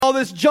all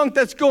this junk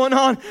that's going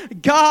on,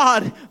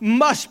 God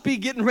must be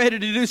getting ready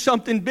to do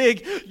something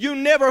big. You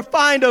never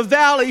find a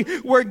valley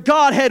where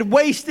God had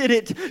wasted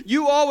it.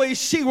 You always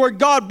see where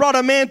God brought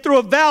a man through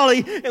a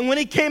valley, and when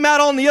he came out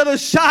on the other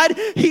side,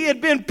 he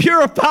had been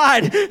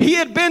purified. He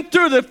had been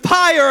through the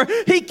fire.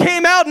 He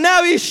came out,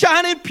 now he's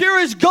shining pure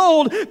as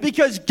gold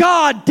because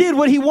God did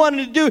what he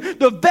wanted to do.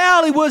 The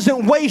valley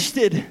wasn't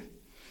wasted.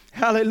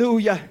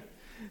 Hallelujah.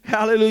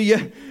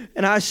 Hallelujah.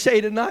 And I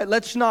say tonight,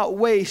 let's not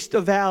waste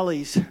the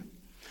valleys.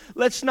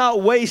 Let's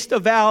not waste the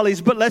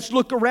valleys, but let's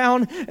look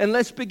around and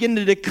let's begin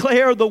to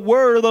declare the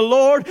word of the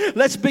Lord.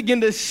 Let's begin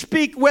to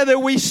speak whether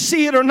we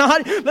see it or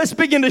not. Let's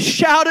begin to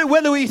shout it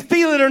whether we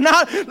feel it or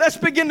not. Let's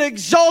begin to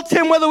exalt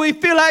him whether we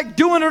feel like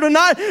doing it or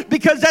not,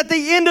 because at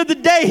the end of the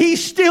day,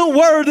 he's still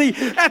worthy.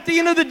 At the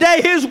end of the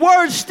day, his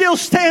words still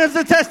stand as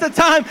the test of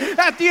time.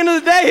 At the end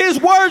of the day,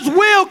 his words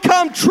will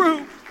come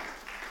true.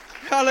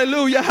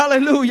 Hallelujah,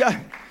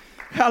 hallelujah.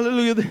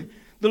 Hallelujah.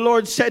 The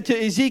Lord said to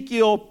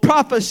Ezekiel,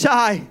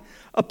 prophesy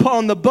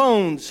upon the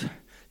bones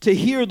to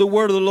hear the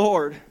word of the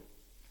Lord.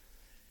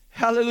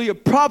 Hallelujah.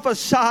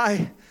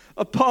 Prophesy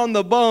upon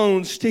the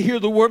bones to hear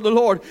the word of the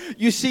Lord.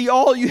 You see,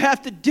 all you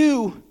have to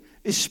do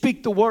is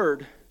speak the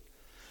word.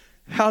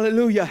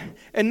 Hallelujah.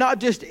 And not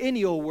just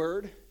any old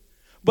word,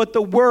 but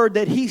the word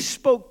that he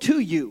spoke to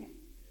you.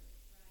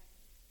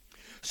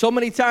 So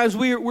many times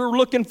we're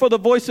looking for the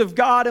voice of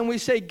God and we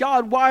say,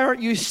 God, why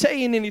aren't you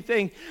saying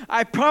anything?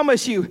 I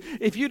promise you,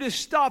 if you just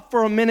stop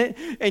for a minute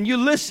and you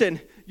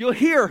listen, you'll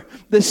hear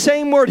the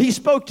same word he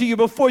spoke to you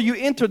before you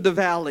entered the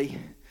valley.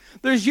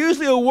 There's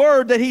usually a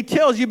word that he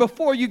tells you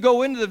before you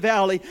go into the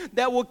valley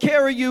that will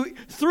carry you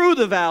through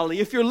the valley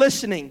if you're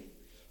listening.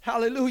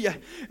 Hallelujah.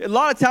 A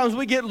lot of times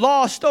we get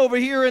lost over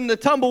here in the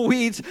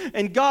tumbleweeds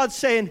and God's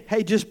saying,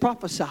 hey, just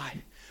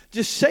prophesy.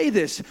 Just say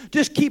this.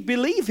 Just keep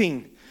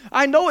believing.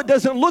 I know it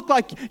doesn't look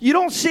like, you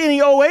don't see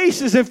any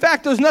oasis. In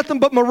fact, there's nothing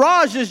but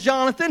mirages,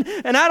 Jonathan,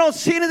 and I don't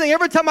see anything.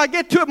 Every time I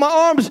get to it, my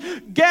arms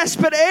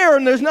gasp at air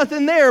and there's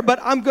nothing there, but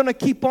I'm going to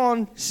keep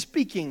on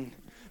speaking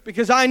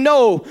because I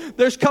know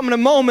there's coming a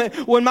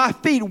moment when my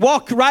feet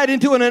walk right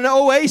into an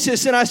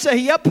oasis and I say,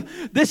 yep,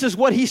 this is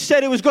what he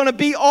said it was going to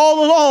be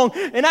all along,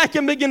 and I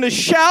can begin to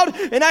shout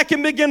and I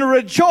can begin to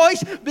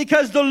rejoice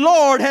because the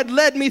Lord had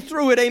led me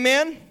through it.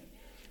 Amen.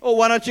 Oh,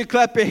 why don't you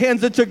clap your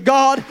hands unto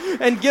God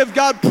and give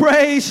God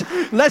praise?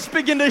 Let's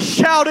begin to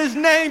shout his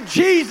name.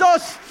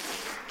 Jesus,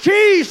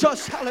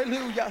 Jesus,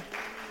 hallelujah,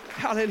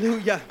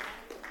 hallelujah.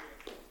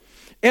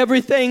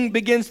 Everything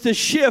begins to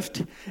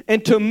shift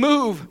and to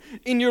move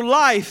in your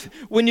life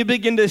when you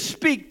begin to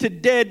speak to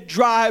dead,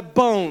 dry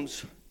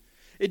bones.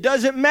 It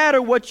doesn't matter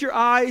what your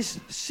eyes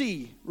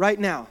see right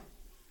now.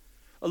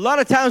 A lot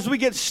of times we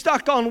get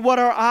stuck on what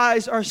our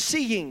eyes are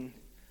seeing.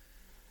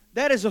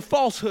 That is a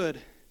falsehood.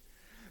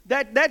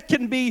 That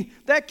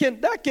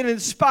can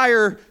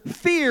inspire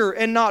fear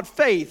and not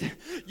faith.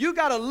 You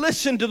got to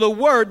listen to the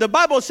word. The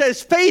Bible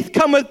says faith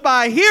cometh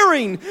by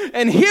hearing,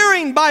 and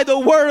hearing by the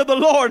word of the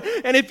Lord.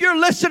 And if you're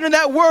listening to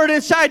that word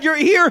inside your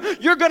ear,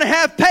 you're going to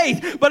have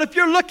faith. But if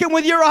you're looking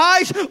with your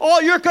eyes,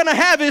 all you're going to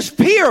have is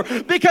fear,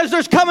 because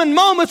there's coming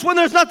moments when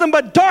there's nothing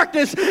but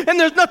darkness and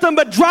there's nothing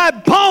but dry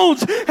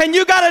bones, and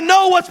you got to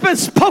know what's been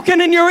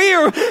spoken in your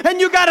ear,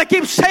 and you got to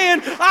keep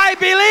saying, I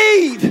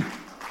believe.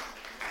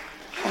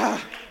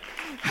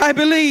 I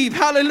believe.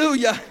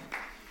 Hallelujah.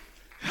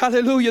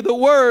 Hallelujah. The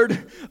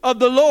word of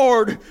the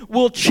Lord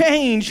will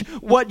change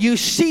what you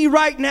see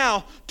right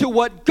now to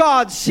what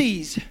God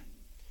sees.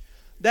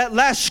 That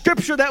last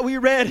scripture that we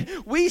read,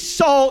 we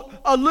saw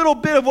a little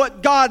bit of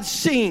what God's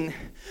seen.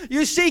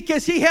 You see,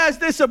 because he has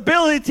this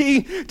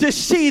ability to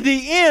see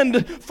the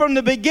end from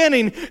the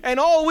beginning. And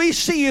all we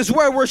see is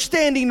where we're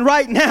standing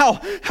right now.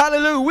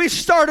 Hallelujah. We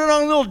started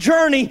on a little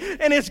journey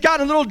and it's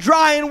gotten a little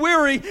dry and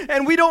weary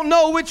and we don't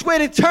know which way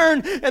to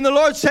turn. And the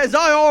Lord says,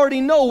 I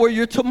already know where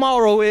your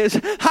tomorrow is.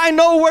 I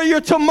know where your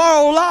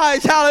tomorrow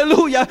lies.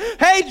 Hallelujah.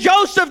 Hey,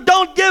 Joseph,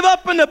 don't give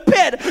up in the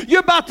pit.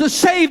 You're about to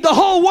save the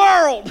whole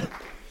world.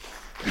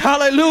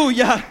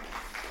 Hallelujah.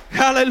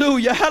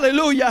 Hallelujah.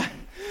 Hallelujah.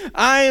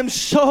 I am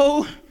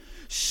so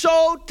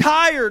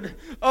tired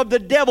of the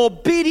devil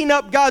beating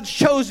up God's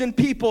chosen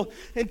people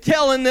and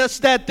telling us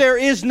that there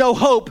is no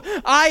hope.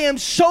 I am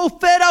so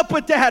fed up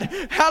with that.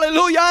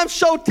 Hallelujah. I'm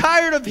so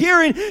tired of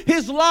hearing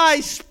his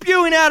lies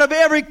spewing out of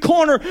every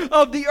corner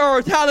of the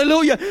earth.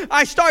 Hallelujah.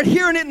 I start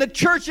hearing it in the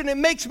church and it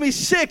makes me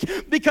sick,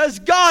 because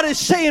God is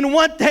saying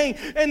one thing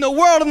and the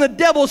world and the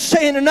devil is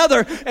saying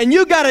another. And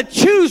you got to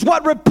choose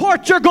what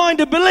report you're going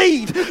to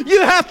believe.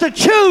 You have to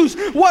choose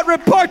what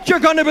report you're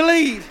going to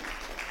believe.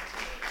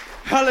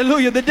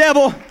 Hallelujah. The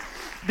devil,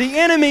 the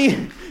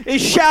enemy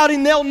is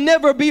shouting, there'll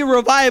never be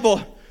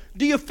revival.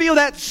 Do you feel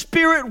that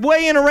spirit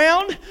weighing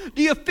around?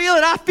 Do you feel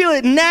it? I feel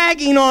it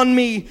nagging on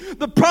me.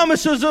 The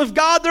promises of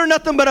God, they're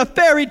nothing but a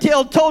fairy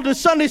tale told to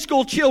Sunday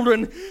school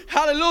children.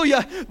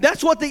 Hallelujah.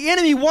 That's what the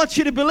enemy wants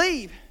you to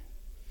believe.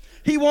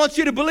 He wants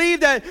you to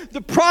believe that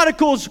the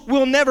prodigals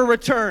will never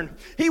return.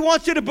 He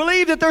wants you to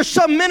believe that there's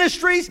some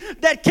ministries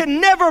that can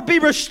never be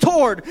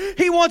restored.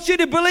 He wants you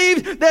to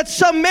believe that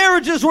some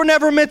marriages were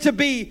never meant to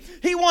be.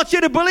 He wants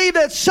you to believe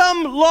that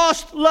some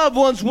lost loved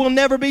ones will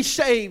never be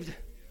saved.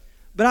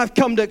 But I've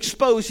come to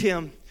expose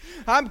him.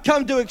 I've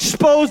come to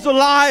expose the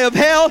lie of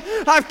hell.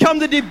 I've come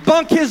to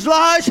debunk his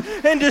lies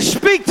and to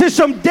speak to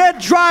some dead,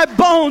 dry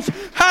bones.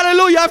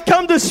 Hallelujah. I've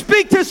come to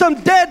speak to some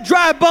dead,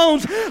 dry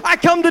bones. I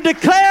come to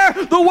declare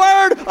the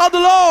word of the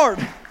Lord.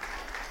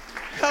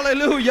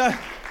 Hallelujah.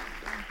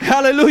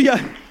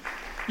 Hallelujah.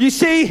 You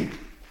see,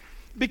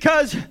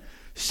 because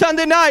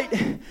Sunday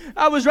night,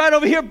 I was right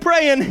over here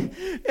praying,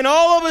 and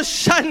all of a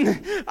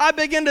sudden, I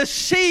began to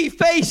see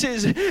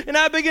faces, and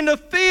I began to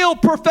feel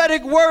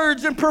prophetic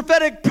words and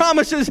prophetic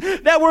promises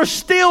that were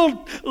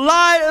still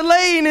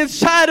laying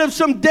inside of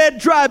some dead,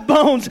 dry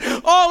bones.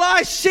 All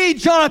I see,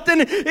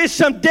 Jonathan, is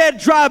some dead,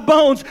 dry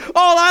bones.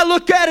 All I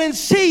look at and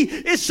see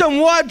is some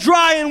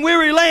dry and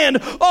weary land.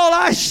 All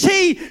I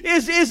see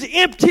is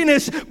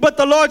emptiness. But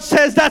the Lord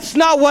says, that's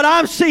not what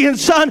I'm seeing,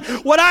 son.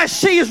 What I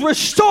see is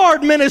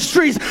restored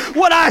ministries.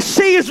 What I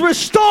see is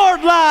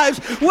restored lives.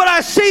 What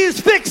I see is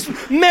fixed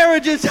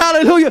marriages.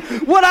 Hallelujah.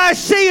 What I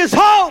see is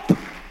hope.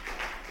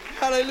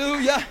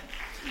 Hallelujah.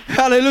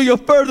 Hallelujah.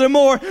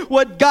 Furthermore,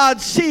 what God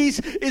sees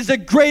is the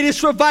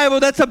greatest revival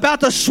that's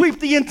about to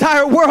sweep the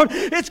entire world.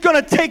 It's going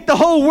to take the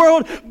whole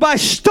world by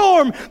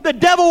storm. The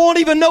devil won't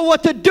even know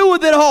what to do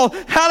with it all.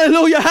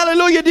 Hallelujah.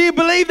 Hallelujah. Do you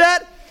believe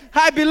that?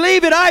 I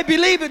believe it. I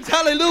believe it.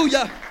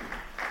 Hallelujah.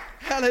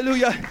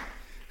 Hallelujah.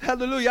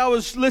 Hallelujah. I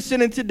was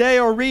listening today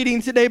or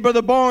reading today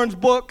Brother Barnes'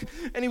 book,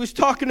 and he was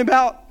talking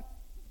about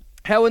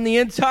how in the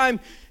end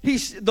time,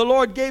 the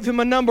Lord gave him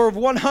a number of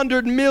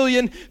 100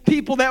 million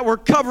people that were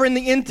covering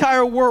the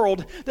entire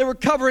world. They were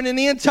covering in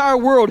the entire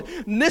world.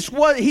 And this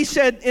was, he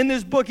said in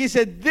this book, he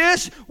said,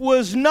 this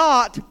was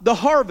not the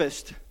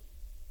harvest.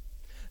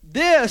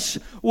 This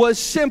was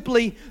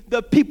simply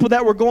the people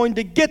that were going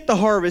to get the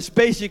harvest,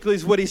 basically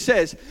is what he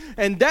says.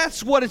 And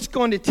that's what it's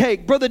going to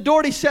take. Brother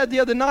Doherty said the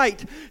other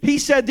night,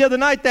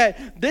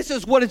 that this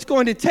is what it's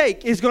going to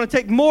take. It's going to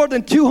take more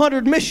than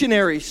 200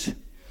 missionaries.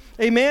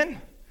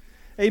 Amen?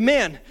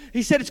 Amen.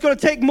 He said it's going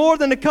to take more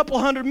than a couple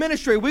hundred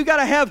ministry. We've got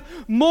to have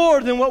more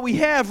than what we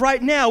have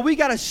right now. We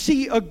got to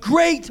see a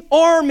great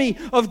army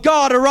of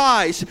God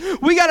arise.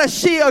 We got to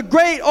see a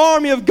great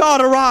army of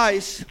God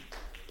arise.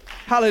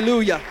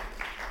 Hallelujah.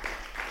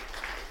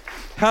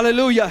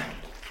 Hallelujah.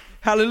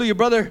 Hallelujah.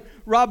 Brother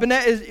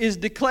Robinette is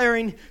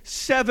declaring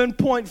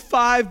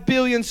 7.5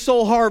 billion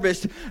soul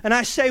harvest. And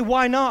I say,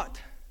 why not?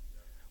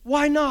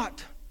 Why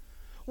not?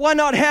 Why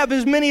not have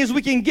as many as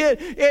we can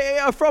get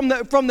from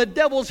the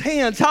devil's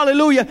hands?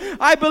 Hallelujah.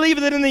 I believe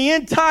that in the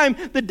end time,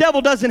 the devil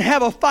doesn't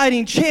have a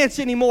fighting chance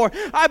anymore.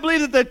 I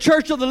believe that the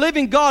church of the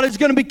living God is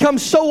going to become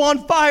so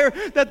on fire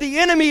that the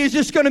enemy is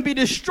just going to be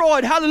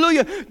destroyed.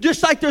 Hallelujah.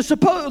 Just like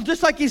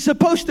he's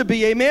supposed to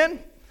be. Amen.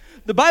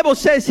 The Bible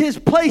says his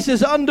place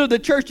is under the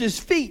church's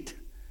feet.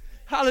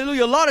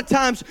 Hallelujah. A lot of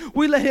times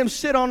we let him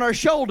sit on our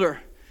shoulder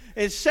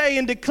and say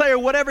and declare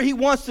whatever he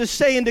wants to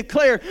say and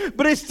declare.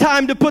 But it's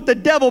time to put the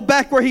devil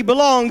back where he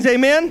belongs.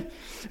 Amen.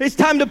 It's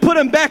time to put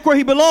him back where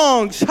he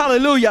belongs.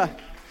 Hallelujah.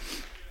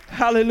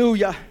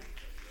 Hallelujah.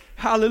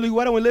 Hallelujah.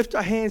 Why don't we lift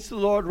our hands to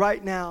the Lord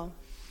right now?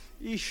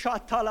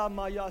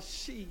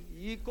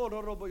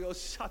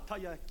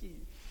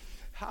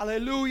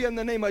 Hallelujah in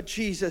the name of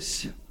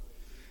Jesus.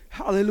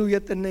 Hallelujah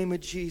at the name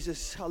of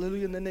Jesus.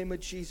 Hallelujah in the name of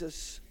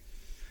Jesus.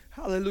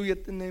 Hallelujah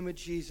at the name of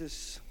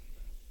Jesus.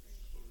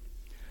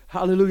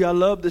 Hallelujah. I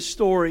love the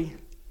story.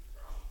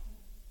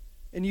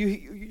 And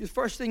the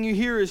first thing you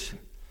hear is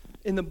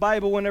in the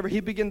Bible, whenever he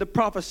began to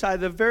prophesy,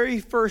 the very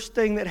first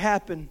thing that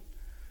happened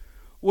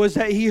was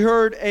that he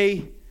heard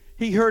a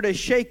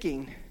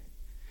shaking.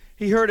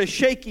 He heard a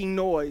shaking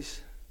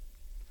noise.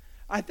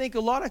 I think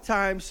a lot of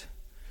times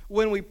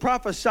when we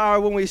prophesy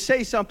or when we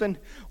say something,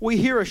 we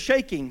hear a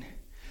shaking.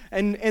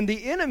 And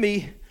the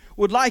enemy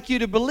would like you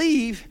to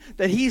believe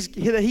that he's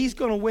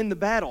going to win the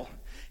battle.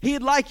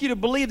 He'd like you to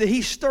believe that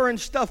he's stirring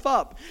stuff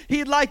up.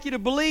 He'd like you to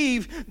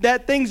believe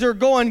that things are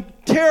going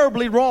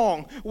terribly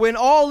wrong. When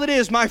all it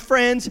is, my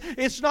friends,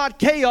 it's not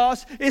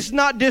chaos. It's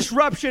not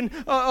disruption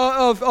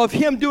of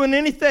him doing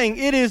anything.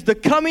 It is the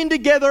coming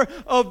together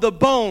of the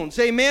bones.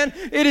 Amen.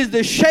 It is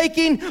the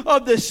shaking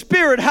of the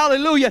spirit.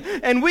 Hallelujah.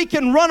 And we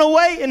can run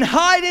away and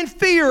hide in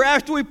fear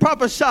after we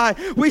prophesy.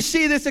 We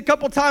see this a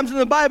couple times in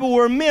the Bible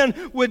where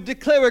men would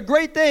declare a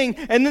great thing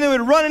and then they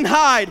would run and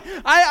hide.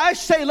 I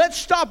say, let's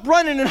stop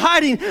running and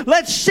hiding.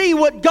 Let's see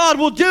what God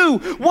will do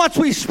once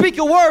we speak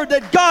a word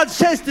that God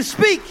says to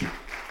speak.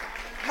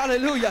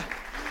 Hallelujah.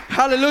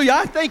 Hallelujah.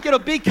 I think it'll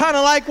be kind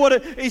of like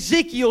what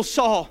Ezekiel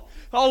saw.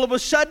 All of a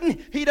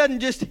sudden, he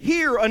doesn't just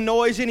hear a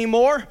noise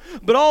anymore,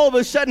 but all of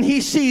a sudden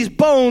he sees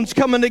bones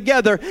coming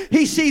together.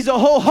 He sees a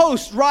whole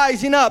host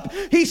rising up.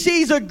 He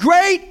sees a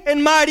great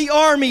and mighty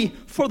army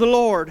for the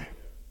Lord.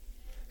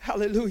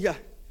 Hallelujah.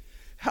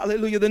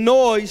 Hallelujah. The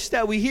noise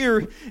that we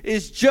hear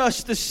is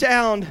just the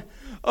sound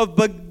of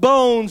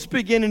bones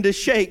beginning to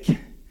shake.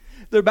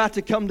 They're about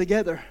to come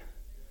together.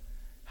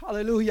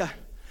 Hallelujah.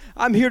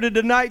 I'm here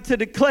tonight to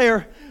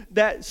declare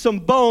that some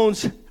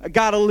bones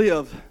got to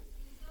live.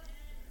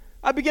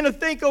 I begin to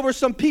think over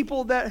some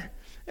people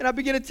and I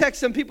begin to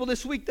text some people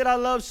this week that I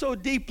love so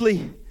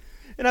deeply.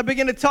 And I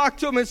begin to talk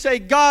to them and say,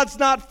 God's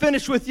not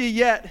finished with you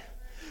yet.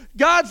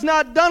 God's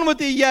not done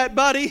with you yet,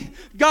 buddy.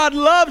 God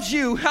loves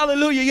you.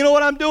 Hallelujah. You know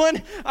what I'm doing?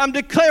 I'm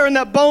declaring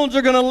that bones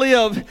are going to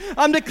live.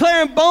 I'm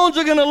declaring bones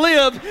are going to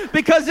live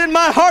because in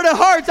my heart of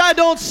hearts, I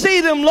don't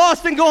see them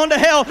lost and going to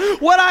hell.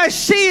 What I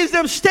see is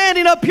them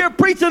standing up here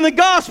preaching the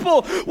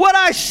gospel. What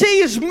I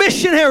see is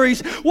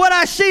missionaries. What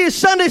I see is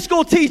Sunday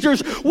school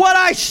teachers. What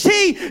I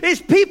see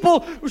is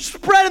people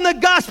spreading the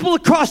gospel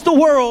across the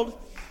world.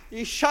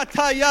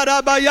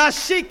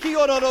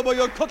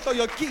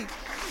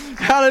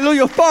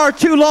 Hallelujah. Far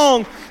too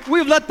long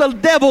we've let the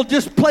devil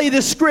just play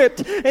the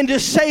script and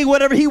just say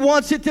whatever he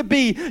wants it to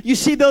be. You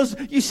see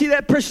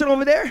that person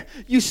over there?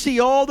 You see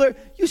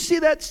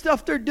that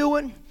stuff they're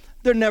doing?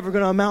 They're never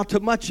going to amount to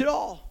much at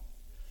all.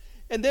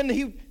 And then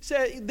he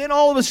said, then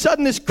all of a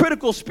sudden this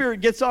critical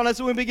spirit gets on us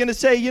and we begin to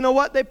say, you know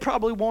what? They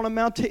probably won't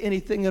amount to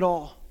anything at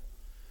all.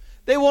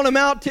 They won't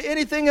amount to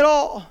anything at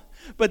all.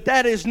 But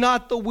that is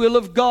not the will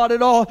of God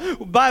at all. The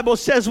Bible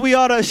says we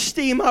ought to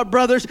esteem our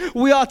brothers.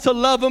 We ought to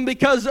love them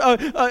because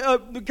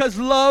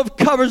love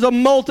covers a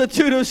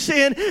multitude of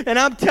sin. And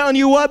I'm telling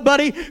you what,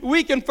 buddy,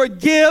 we can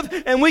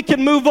forgive and we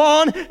can move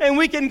on and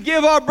we can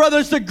give our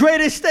brothers the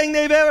greatest thing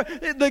they've ever,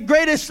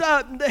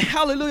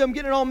 hallelujah, I'm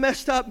getting all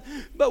messed up.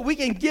 But we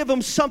can give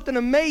them something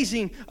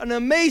amazing, an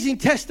amazing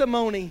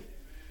testimony.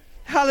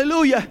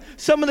 Hallelujah.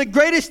 Some of the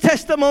greatest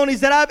testimonies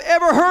that I've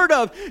ever heard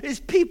of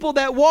is people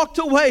that walked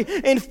away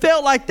and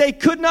felt like they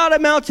could not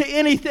amount to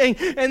anything.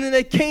 And then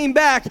they came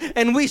back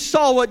and we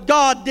saw what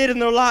God did in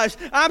their lives.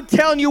 I'm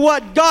telling you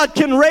what, God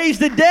can raise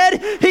the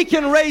dead. He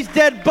can raise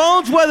dead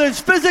bones, whether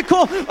it's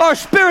physical or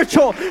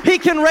spiritual. He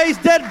can raise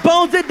dead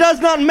bones. It does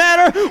not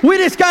matter. We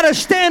just got to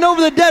stand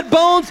over the dead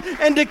bones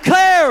and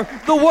declare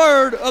the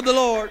word of the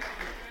Lord.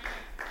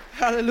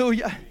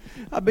 Hallelujah.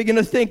 I begin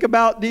to think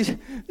about these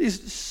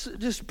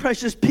just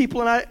precious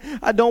people, and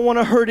I don't want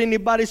to hurt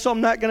anybody, so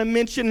I'm not going to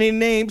mention any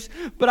names.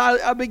 But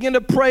I begin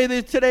to pray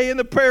this today in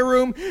the prayer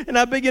room, and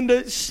I begin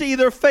to see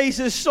their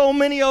faces, so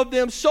many of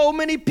them, so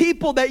many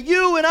people that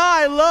you and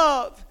I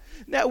love,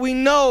 that we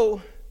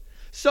know.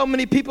 So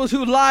many people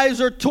whose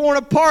lives are torn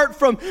apart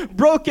from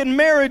broken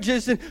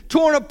marriages and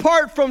torn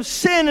apart from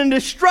sin and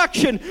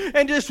destruction.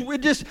 And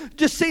it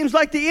just seems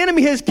like the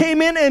enemy has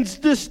came in and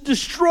just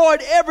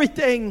destroyed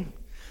everything.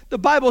 The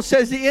Bible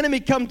says the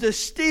enemy comes to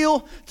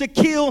steal, to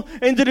kill,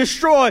 and to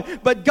destroy.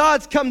 But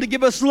God's come to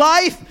give us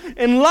life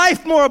and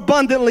life more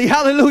abundantly.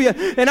 Hallelujah.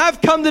 And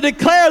I've come to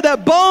declare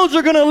that bones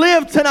are going to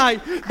live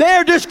tonight.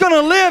 They're just going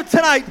to live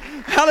tonight.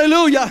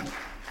 Hallelujah.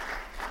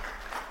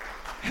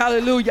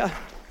 Hallelujah.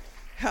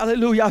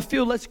 Hallelujah. I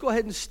feel, let's go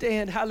ahead and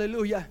stand.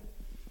 Hallelujah.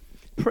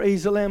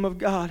 Praise the Lamb of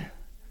God.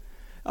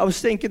 I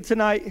was thinking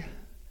tonight,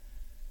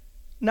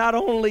 not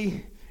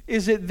only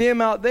is it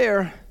them out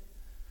there,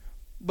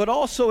 but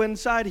also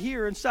inside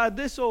here, inside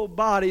this old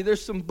body,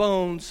 there's some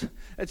bones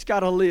that's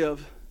got to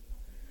live.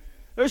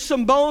 There's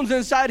some bones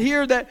inside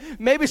here that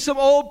maybe some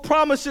old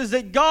promises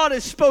that God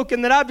has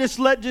spoken that I've just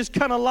let just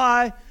kind of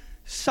lie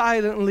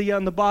silently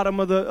on the bottom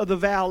of the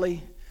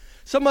valley.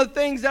 Some of the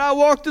things that I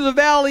walked through the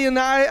valley and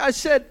I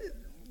said,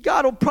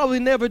 God will probably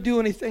never do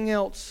anything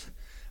else.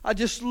 I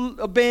just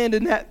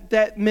abandoned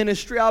that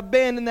ministry. I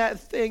abandoned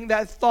that thing,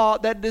 that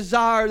thought, that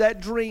desire,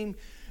 that dream.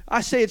 I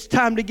say it's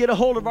time to get a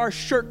hold of our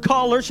shirt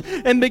collars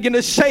and begin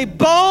to say,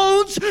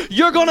 bones,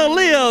 you're going to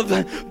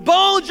live.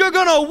 Bones, you're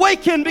going to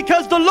awaken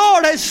because the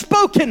Lord has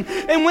spoken.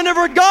 And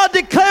whenever God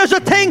declares a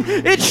thing,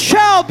 it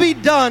shall be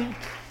done.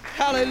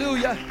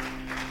 Hallelujah.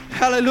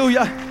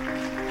 Hallelujah.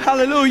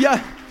 Hallelujah.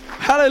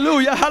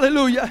 Hallelujah.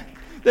 Hallelujah.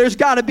 There's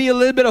got to be a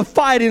little bit of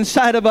fight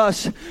inside of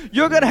us.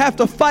 You're going to have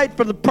to fight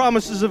for the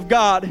promises of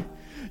God.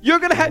 You're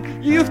going to have,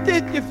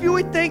 if you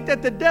would think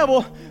that the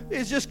devil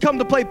is just come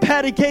to play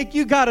patty cake,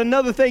 you got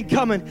another thing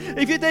coming.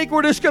 If you think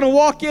we're just going to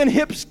walk in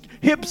hips,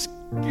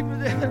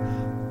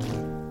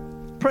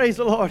 praise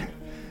the Lord,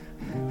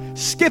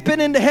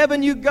 skipping into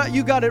heaven, you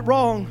got it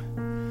wrong.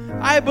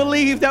 I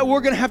believe that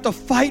we're going to have to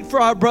fight for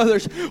our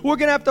brothers. We're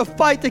going to have to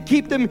fight to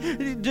keep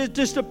them,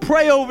 just to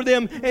pray over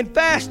them and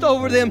fast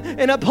over them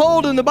and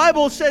uphold them. The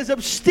Bible says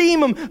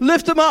esteem them,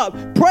 lift them up,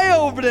 pray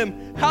over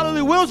them.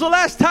 Hallelujah. When was the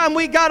last time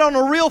we got on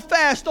a real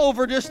fast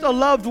over just a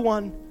loved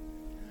one?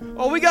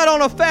 Or we got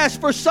on a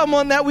fast for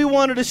someone that we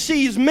wanted to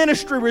see his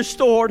ministry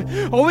restored.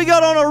 Or we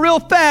got on a real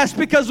fast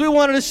because we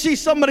wanted to see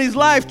somebody's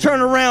life turn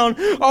around.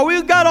 Or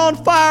we got on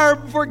fire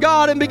for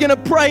God and begin to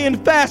pray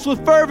and fast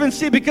with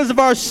fervency because of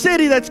our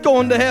city that's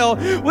going to hell.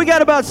 We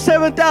got about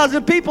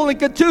 7,000 people in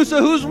Catoosa.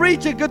 Who's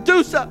reaching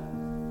Catoosa?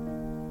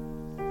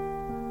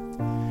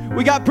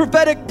 We got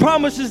prophetic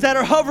promises that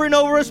are hovering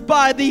over us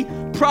by the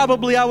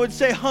probably, I would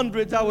say,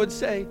 hundreds, I would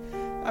say.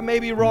 I may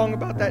be wrong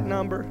about that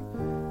number.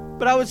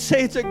 But I would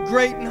say it's a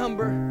great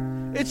number.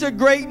 It's a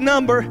great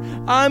number.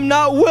 I'm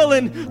not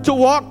willing to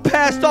walk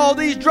past all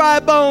these dry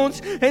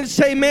bones and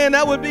say, man,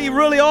 that would be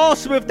really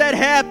awesome if that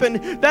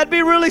happened. That'd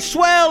be really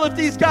swell if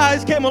these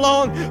guys came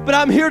along. But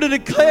I'm here to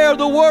declare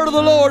the word of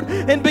the Lord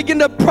and begin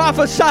to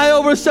prophesy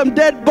over some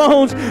dead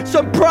bones,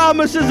 some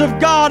promises of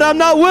God. I'm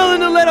not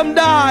willing to let them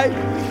die.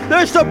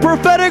 There's some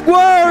prophetic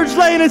words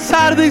laying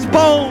inside of these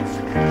bones.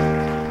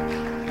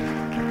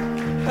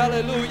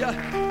 Hallelujah.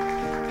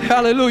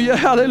 Hallelujah.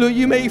 Hallelujah.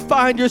 You may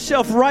find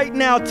yourself right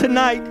now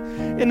tonight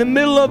in the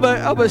middle of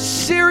a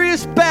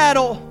serious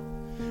battle,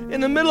 in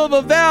the middle of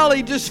a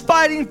valley, just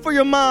fighting for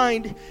your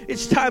mind.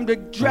 It's time to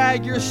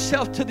drag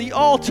yourself to the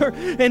altar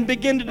and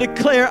begin to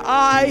declare,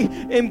 I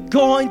am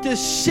going to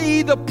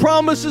see the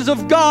promises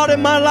of God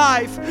in my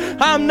life.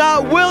 I'm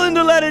not willing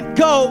to let it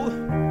go.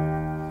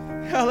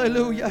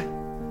 Hallelujah.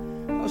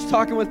 I was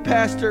talking with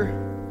Pastor,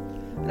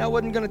 and I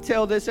wasn't going to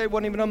tell this. It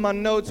wasn't even on my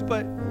notes,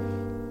 but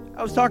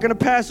I was talking to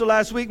Pastor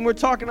last week, and we're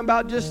talking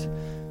about just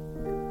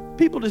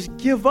people just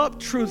give up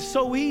truth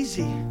so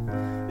easy.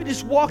 They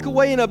just walk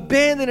away and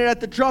abandon it at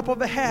the drop of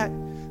a hat.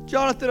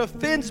 Jonathan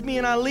offends me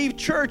and I leave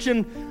church,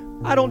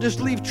 and I don't just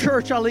leave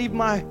church. I leave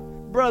my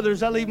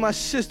brothers. I leave my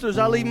sisters.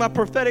 I leave my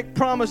prophetic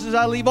promises.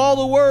 I leave all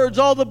the words,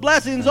 all the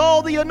blessings,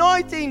 all the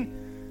anointing.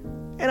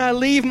 And I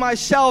leave my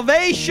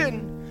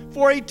salvation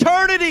for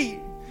eternity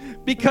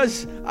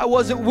because I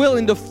wasn't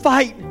willing to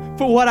fight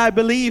for what I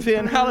believe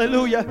in.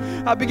 Hallelujah.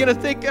 I began to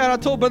think, and I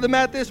told Brother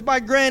Matt this, my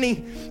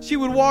granny, she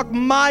would walk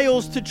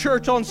miles to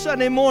church on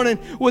Sunday morning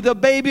with a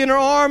baby in her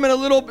arm and a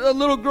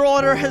little girl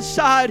on her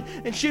side,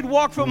 and she'd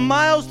walk from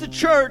miles to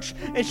church,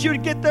 and she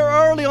would get there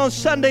early on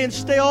Sunday and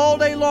stay all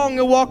day long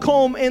and walk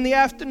home in the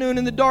afternoon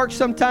in the dark.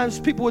 Sometimes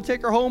people would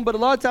take her home, but a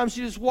lot of times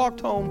she just walked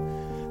home.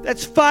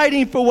 That's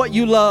fighting for what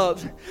you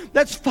love.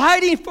 That's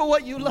fighting for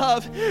what you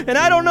love. And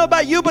I don't know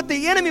about you, but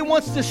the enemy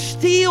wants to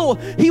steal.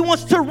 He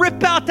wants to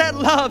rip out that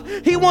love.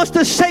 He wants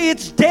to say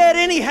it's dead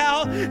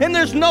anyhow, and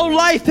there's no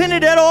life in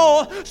it at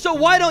all. So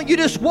why don't you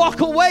just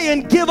walk away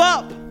and give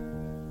up?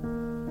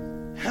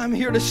 I'm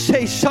here to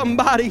say,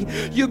 somebody,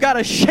 you got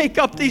to shake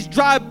up these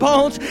dry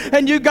bones,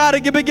 and you got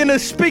to begin to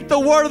speak the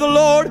word of the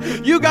Lord.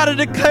 You got to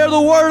declare the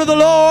word of the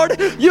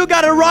Lord. You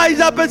got to rise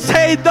up and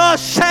say,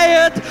 thus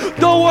saith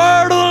the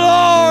word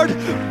of the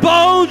Lord.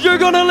 Bones, you're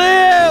going to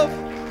live.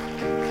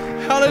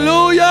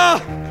 Hallelujah.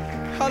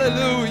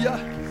 Hallelujah.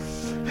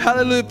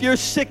 Hallelujah. If you're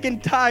sick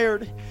and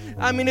tired,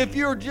 if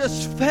you're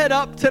just fed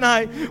up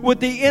tonight with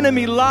the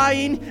enemy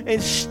lying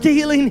and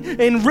stealing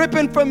and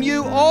ripping from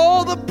you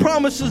all the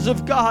promises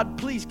of God,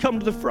 please come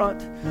to the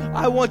front.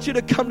 I want you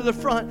to come to the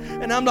front.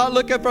 And I'm not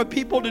looking for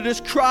people to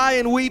just cry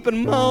and weep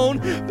and moan,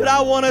 but I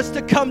want us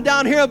to come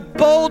down here in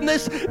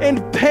boldness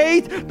and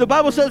faith. The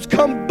Bible says,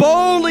 come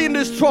boldly in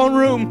this throne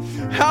room.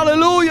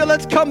 Hallelujah.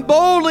 Let's come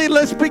boldly.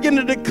 Let's begin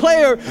to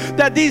declare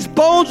that these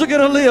bones are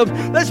going to live.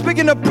 Let's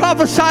begin to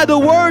prophesy the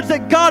words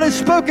that God has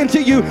spoken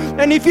to you.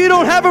 And if you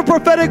don't have a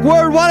prophetic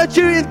word, why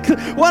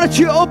don't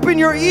you open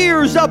your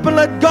ears up and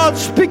let God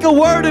speak a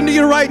word into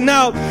you right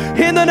now?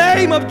 In the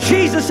name of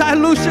Jesus, I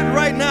loose it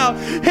right now.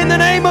 In the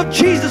name of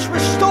Jesus,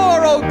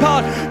 restore, oh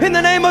God. In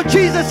the name of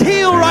Jesus,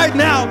 heal right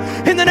now.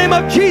 In the name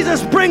of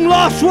Jesus, bring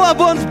lost loved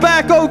ones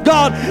back, oh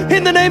God.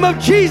 In the name of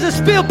Jesus,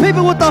 fill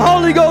people with the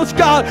Holy Ghost,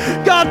 God.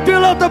 God,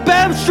 fill up the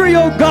baptistry,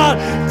 oh God.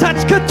 Touch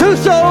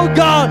Katusa, oh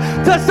God.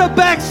 Touch the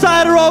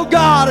backslider, oh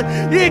God.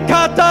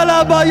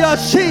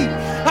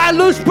 I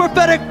loose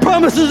prophetic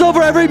promises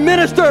over every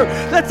minister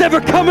that's ever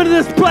come into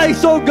this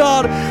place, oh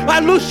God. I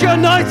loose your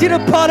anointing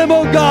upon him,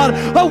 oh God.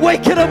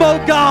 Awaken him,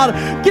 oh God.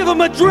 Give him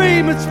a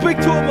dream and speak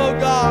to him, oh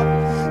God.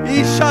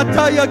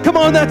 Ishataya. Come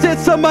on, that's it.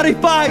 Somebody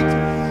fight.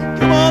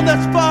 Come on,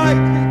 let's fight.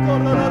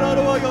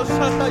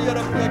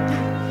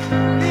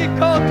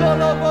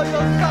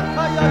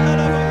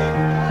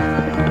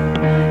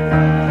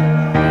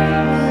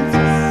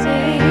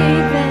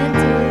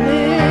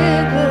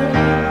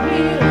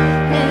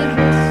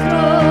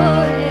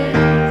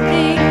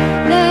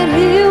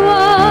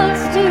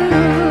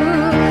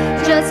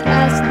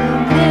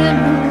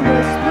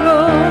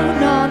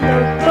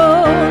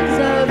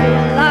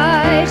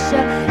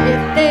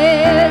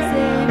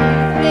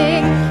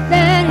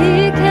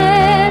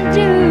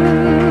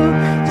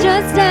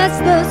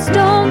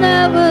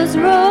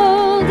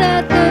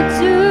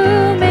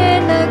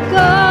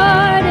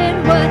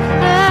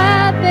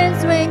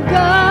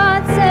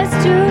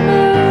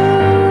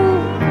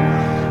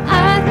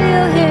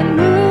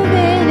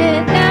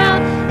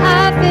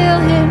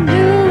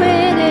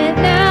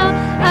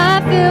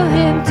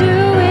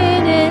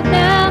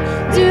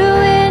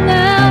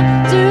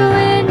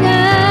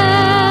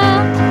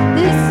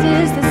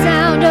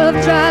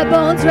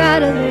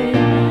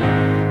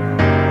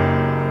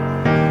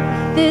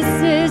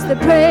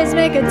 Praise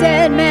make a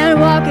dead man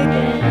walk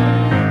again.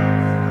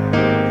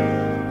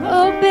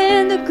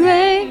 Open the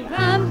grave,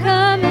 I'm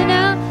coming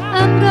out.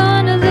 I'm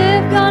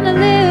gonna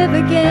live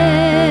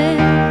again.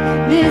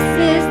 This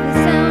is the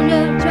sound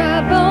of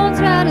dry bones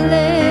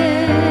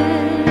rattling.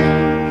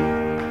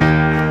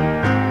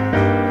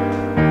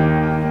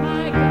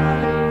 My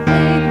God is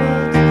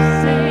able to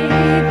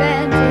save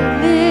and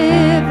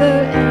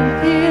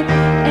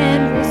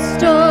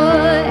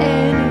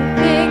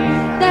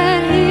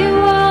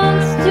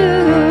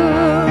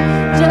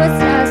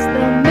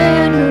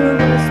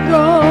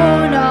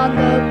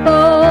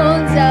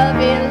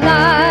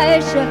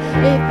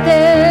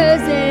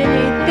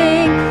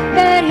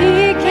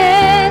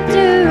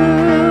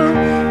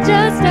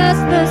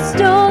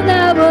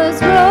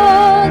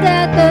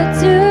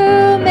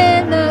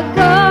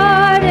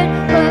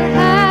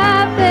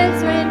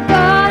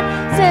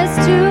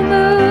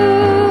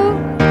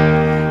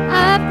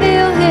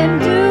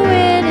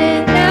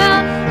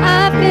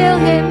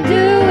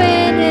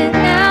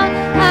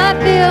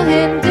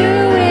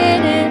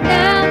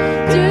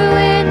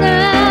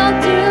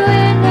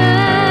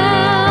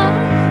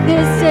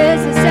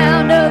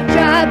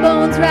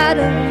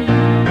rattling.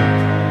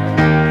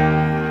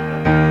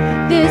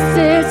 This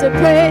is a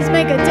praise,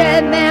 make a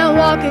dead man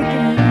walk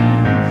again.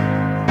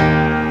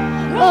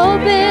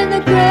 Open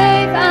the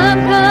grave, I'm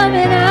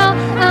coming out.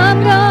 I'm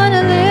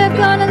gonna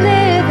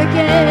live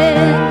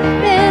again.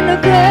 In the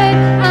grave,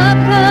 I'm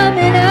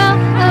coming out.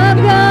 I'm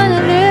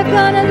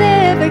gonna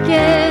live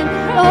again.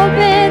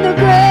 Open the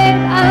grave,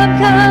 I'm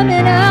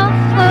coming out.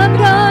 I'm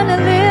gonna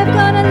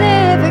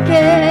live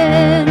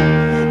again.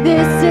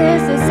 This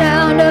is the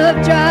sound of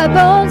dry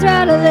bones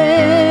rattling.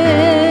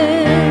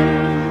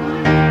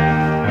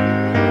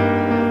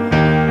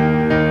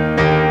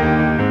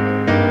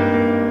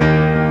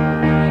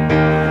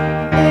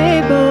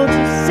 Able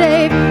to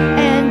save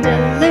and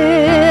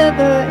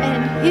deliver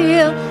and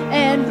heal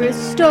and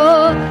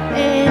restore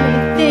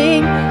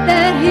anything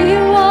that he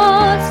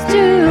wants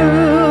to.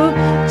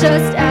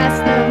 Just ask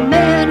the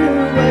man who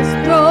was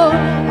thrown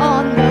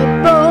on the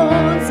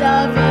bones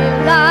of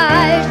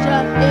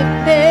Elijah if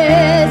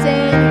there's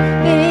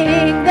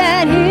anything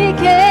that he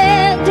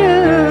can't do.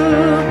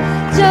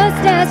 Just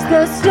ask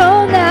the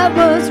stone that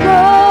was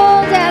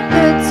rolled at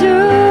the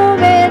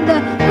tomb in the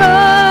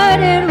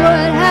garden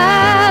what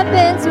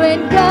happens when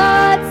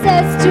God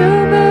says to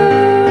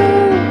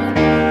move.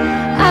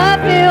 I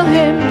feel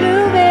him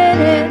doing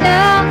it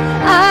now.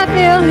 I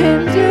feel him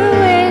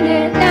doing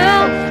it now.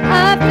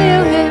 I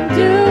feel him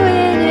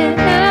doing it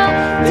now.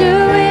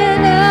 Doing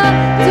now,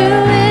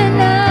 doing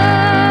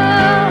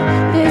now.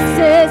 This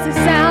is the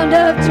sound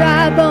of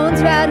dry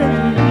bones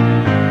rattling.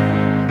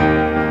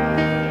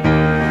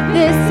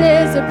 This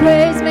is a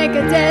praise, make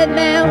a dead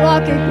man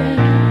walk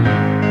again.